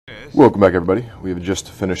Welcome back, everybody. We have just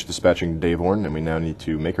finished dispatching Davaeorn, and we now need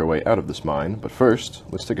to make our way out of this mine. But first,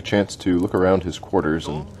 let's take a chance to look around his quarters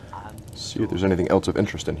and see if there's anything else of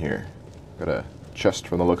interest in here. Got a chest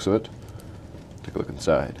from the looks of it. Take a look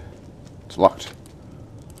inside. It's locked.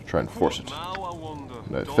 Let's try and force it.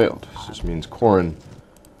 And I failed. So this means, Corin,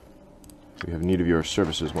 we have need of your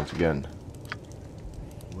services once again.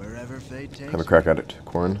 Have a crack at it,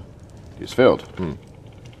 Corin. He has failed.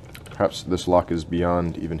 Perhaps this lock is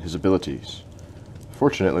beyond even his abilities.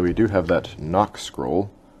 Fortunately, we do have that knock scroll.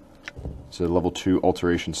 It's a level 2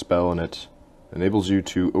 alteration spell, and it enables you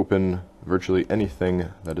to open virtually anything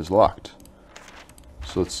that is locked.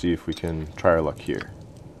 So let's see if we can try our luck here.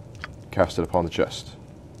 Cast it upon the chest.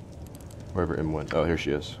 Wherever Im went. Oh, here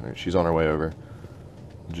she is. Alright, she's on her way over.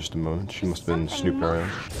 Just a moment. She must have been snooping around.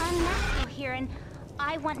 I'm not here, and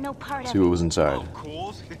I want no part See what was inside.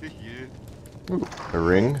 Ooh, a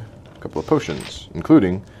ring. A couple of potions,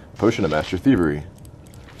 including a potion of Master Thievery.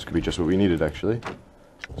 This could be just what we needed, actually.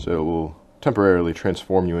 So it will temporarily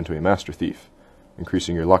transform you into a Master Thief,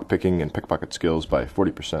 increasing your lockpicking and pickpocket skills by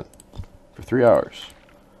 40% for 3 hours.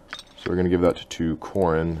 So we're going to give that to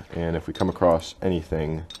Corin, and if we come across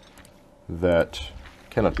anything that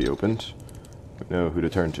cannot be opened, we know who to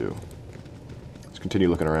turn to. Let's continue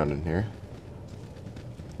looking around in here.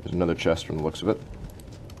 There's another chest from the looks of it.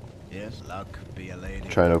 Yes, luck be a lady.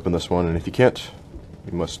 Try and open this one, and if you can't,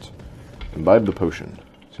 you must imbibe the potion.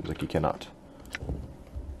 Seems like he cannot.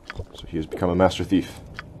 So he has become a master thief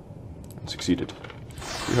and succeeded.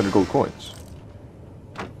 300 gold coins.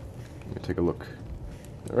 Let me take a look.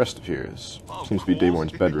 The rest of here seems to be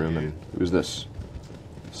Davaeorn's bedroom, and who is this?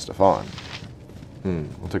 Stefan.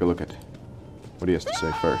 We'll take a look at what he has to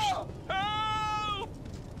say first.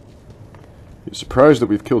 He's surprised that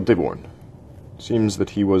we've killed Davaeorn. Seems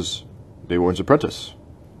that he was Davaeorn's apprentice.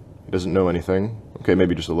 He doesn't know anything. Okay,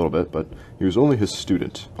 maybe just a little bit, but he was only his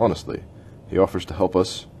student, honestly. He offers to help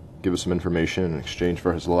us, give us some information in exchange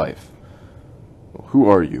for his life. Well, who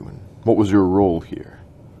are you, and what was your role here?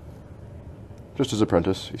 Just his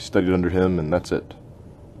apprentice. He studied under him, and that's it.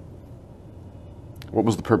 What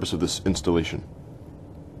was the purpose of this installation?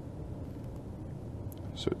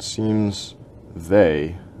 So it seems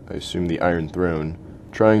they, I assume the Iron Throne,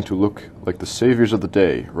 trying to look like the saviors of the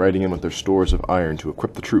day, riding in with their stores of iron to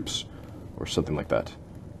equip the troops, or something like that.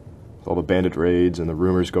 With all the bandit raids and the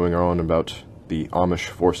rumors going on about the Amish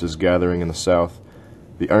forces gathering in the south,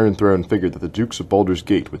 the Iron Throne figured that the Dukes of Baldur's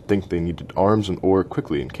Gate would think they needed arms and ore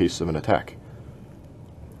quickly in case of an attack.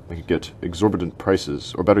 They could get exorbitant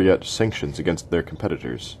prices, or better yet, sanctions against their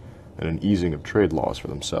competitors, and an easing of trade laws for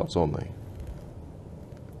themselves only.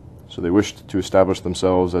 So they wished to establish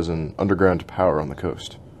themselves as an underground power on the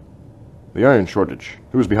coast. The iron shortage.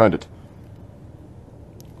 Who was behind it?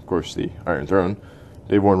 Of course, the Iron Throne.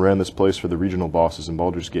 Davaeorn ran this place for the regional bosses in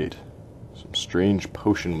Baldur's Gate. Some strange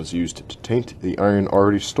potion was used to taint the iron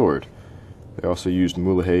already stored. They also used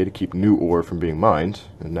Mulahay to keep new ore from being mined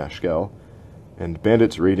in Nashkel, and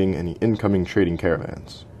bandits raiding any incoming trading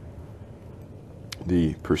caravans.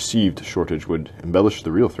 The perceived shortage would embellish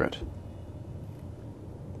the real threat.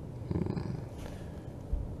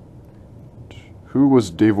 Who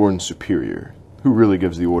was Davaeorn's superior? Who really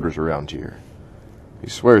gives the orders around here? He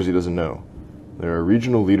swears he doesn't know. There are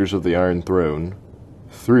regional leaders of the Iron Throne,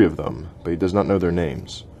 3 of them, but he does not know their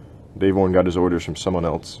names. Davaeorn got his orders from someone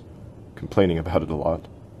else, complaining about it a lot.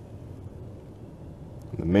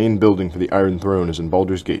 The main building for the Iron Throne is in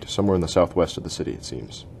Baldur's Gate, somewhere in the southwest of the city, it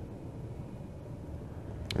seems.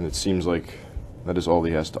 And it seems like that is all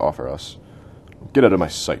he has to offer us. Get out of my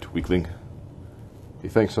sight, weakling. He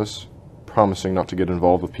thanks us, promising not to get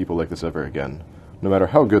involved with people like this ever again, no matter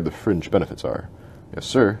how good the fringe benefits are. Yes,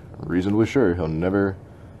 sir, I'm reasonably sure he'll never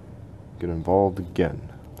get involved again.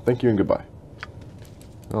 Thank you and goodbye.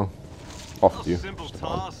 Well, off with you,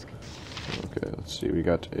 Stefan. Okay, let's see, we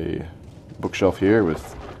got a bookshelf here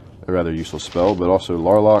with a rather useless spell, but also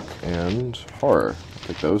Larlock and Horror. I'll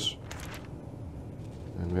take those.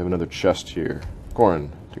 And we have another chest here. Corin,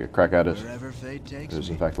 take a crack at it. It is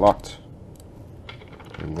in fact locked.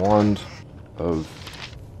 A wand of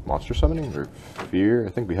monster summoning, or fear? I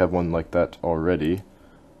think we have one like that already.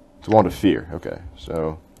 It's a wand of fear, okay.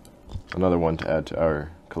 So, another one to add to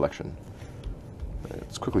our collection.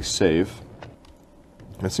 Let's quickly save.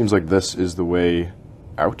 It seems like this is the way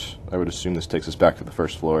out. I would assume this takes us back to the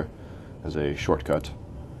first floor as a shortcut.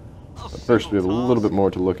 But first we have a little bit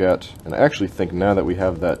more to look at, and I actually think now that we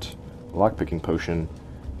have that lockpicking potion,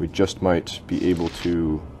 we just might be able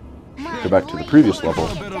to go back to the previous level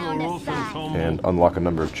and unlock a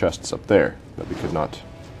number of chests up there that we could not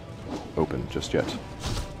open just yet.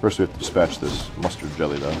 First we have to dispatch this mustard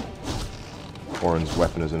jelly though. Orin's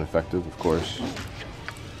weapon is ineffective, of course.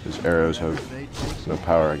 His arrows have no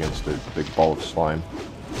power against a big ball of slime.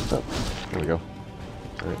 Oh, there we go.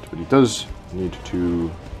 Alright, but he does need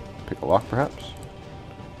to pick a lock, perhaps?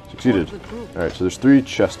 Succeeded. Alright, so there's 3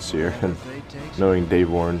 chests here, and knowing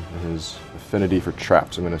Davaeorn and his affinity for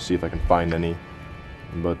traps, I'm going to see if I can find any.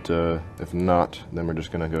 But if not, then we're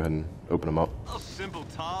just going to go ahead and open them up.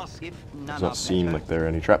 Does not seem like there are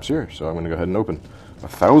any traps here, so I'm going to go ahead and open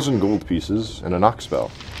 1,000 gold pieces and an ox spell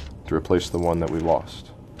to replace the one that we lost.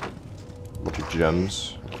 A bunch of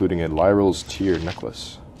gems, including a Lyrel's Tear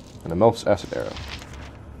necklace and a Melf's acid arrow.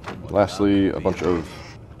 Lastly, a bunch of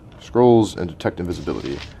scrolls and detect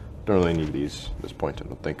invisibility. Don't really need these at this point, I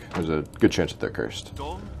don't think. There's a good chance that they're cursed.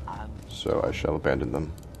 So I shall abandon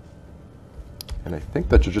them. And I think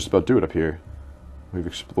that should just about do it up here. We've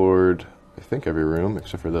explored, I think, every room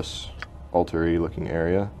except for this altar-y looking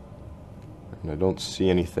area. And I don't see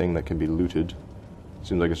anything that can be looted.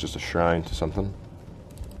 Seems like it's just a shrine to something.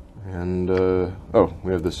 And, oh,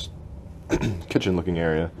 we have this kitchen looking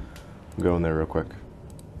area. I'll go in there real quick.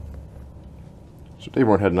 So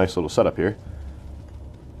Davaeorn had a nice little setup here.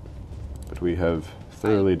 But we have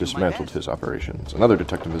thoroughly dismantled his operations. Another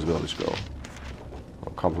detect invisibility scroll.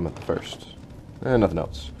 I'll compliment the first. And nothing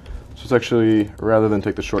else. So it's actually, rather than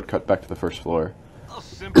take the shortcut back to the first floor,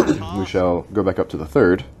 we shall go back up to the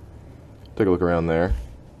 3rd. Take a look around there.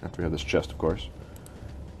 After we have this chest, of course.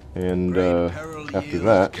 And after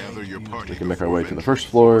that, we can make our way to the 1st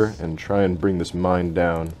floor and try and bring this mine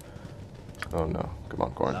down. Oh no. Come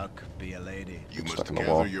on, Corn. You must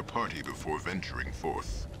gather your party before venturing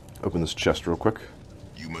forth. Open this chest real quick.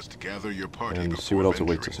 You must gather your party and before see what else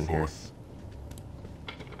awaits us in here.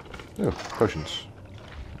 Oh, potions.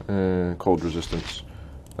 Cold resistance.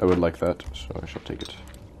 I would like that, so I shall take it.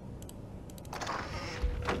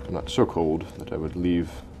 I'm not so cold that I would leave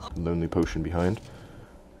a lonely potion behind.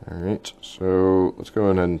 Alright, so let's go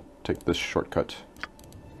in and take this shortcut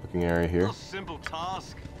looking area here. Simple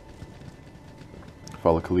task.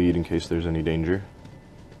 Follow Khalid in case there's any danger.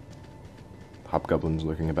 Hobgoblins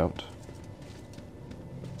lurking about.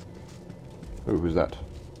 Oh, who's that?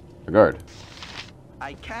 A guard.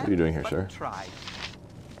 What are you doing here, sir?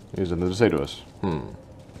 He has something to say to us.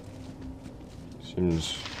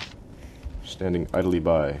 Seems standing idly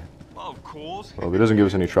by. Well, of course. Well, if he doesn't give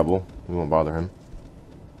us any trouble, we won't bother him.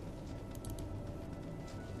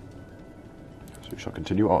 So we shall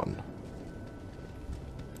continue on.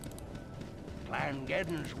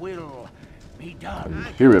 Will be done.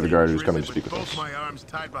 And here we have a guard who's coming to speak with us.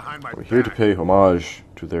 We're here to pay homage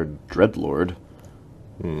to their dreadlord.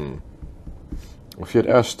 If he had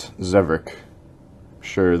asked Xevric,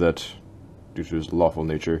 sure that, due to his lawful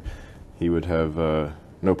nature, he would have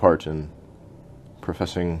no part in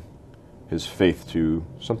professing his faith to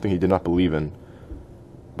something he did not believe in.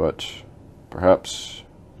 But perhaps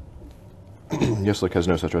Yeslik has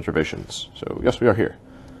no such reservations. So yes, we are here.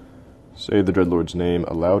 Say the Dreadlord's name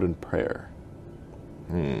aloud in prayer.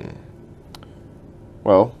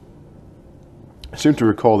 Well, I seem to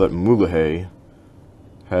recall that Mulahay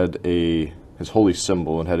had his holy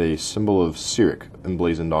symbol, and had a symbol of Xevric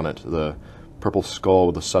emblazoned on it, the purple skull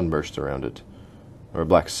with a sunburst around it. Or a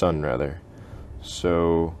black sun, rather.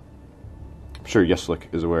 So, I'm sure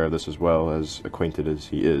Yeslik is aware of this as well, as acquainted as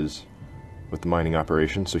he is with the mining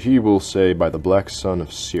operation. So he will say, by the black sun of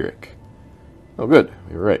Xevric. Oh, good.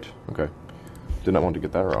 You're right. Okay. Did not want to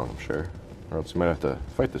get that wrong, I'm sure. Or else you might have to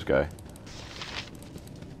fight this guy.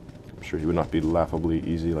 I'm sure he would not be laughably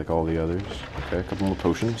easy like all the others. Okay, a couple more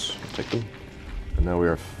potions. I'll take them. And now we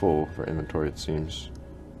are full for inventory, it seems.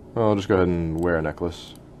 Well, I'll just go ahead and wear a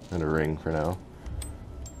necklace and a ring for now.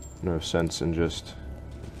 No sense in just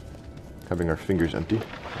having our fingers empty.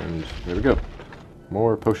 And there we go.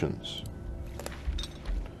 More potions.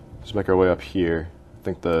 Let's make our way up here. I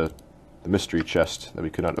think the mystery chest that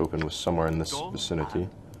we could not open was somewhere in this vicinity.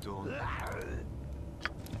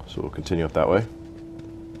 So we'll continue up that way.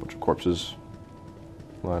 Bunch of corpses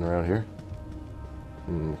lying around here.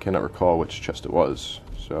 Cannot recall which chest it was,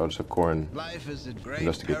 so I'll just have Corrin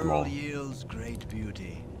investigate them all. Great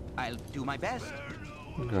beauty. I'll do my best.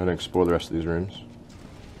 Go ahead and explore the rest of these rooms.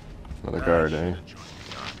 Another guard, eh?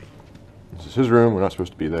 This is his room, we're not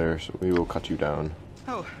supposed to be there, so we will cut you down.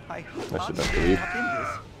 Oh, I Nice enough to leave.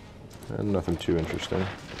 And nothing too interesting.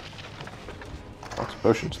 Lots of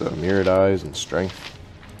potions though. Mirrored eyes and strength.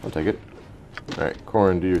 I'll take it. Alright,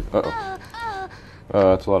 Corrin, do your... Uh-oh.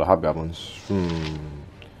 That's a lot of hobgoblins.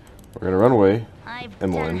 We're gonna run away,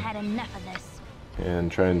 Emmeline, had enough of this.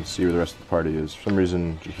 and try and see where the rest of the party is. For some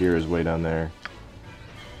reason, Jahir is way down there.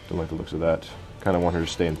 Don't like the looks of that. Kind of want her to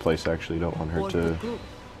stay in place, actually. Don't want her to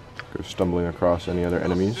go stumbling across any other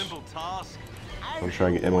enemies. Simple task. I'm gonna try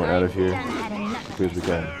and get ammo out of here Done had as enough. quickly as we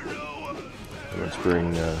can. And let's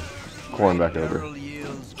bring corn back over. Peril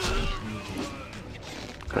yields great beauty.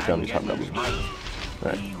 Cut down these hobgoblins.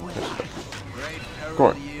 Alright, Great peril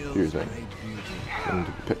corn, yields do your thing. great beauty.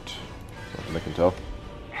 Into the pit. Not that I can tell.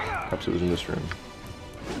 Perhaps it was in this room.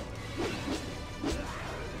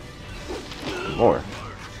 More.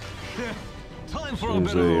 Time for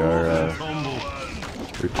Seems a bit they of are a tumble.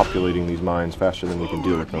 repopulating these mines faster than we can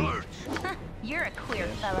deal with them. You're a queer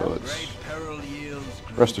So fellow. let's Great peril yields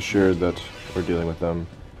great rest assured that we're dealing with them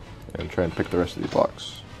and try and pick the rest of these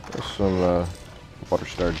blocks. There's some water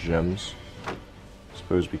star gems.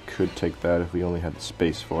 Suppose we could take that if we only had the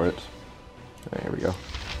space for it. There we go.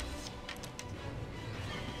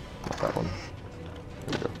 Not that one.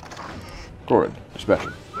 There we go. Gorin, dispatch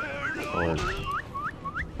him. Or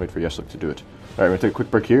wait for Yeslik to do it. Alright, we're going to take a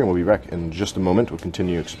quick break here and we'll be back in just a moment. We'll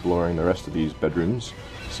continue exploring the rest of these bedrooms,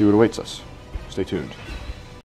 see what awaits us. Stay tuned.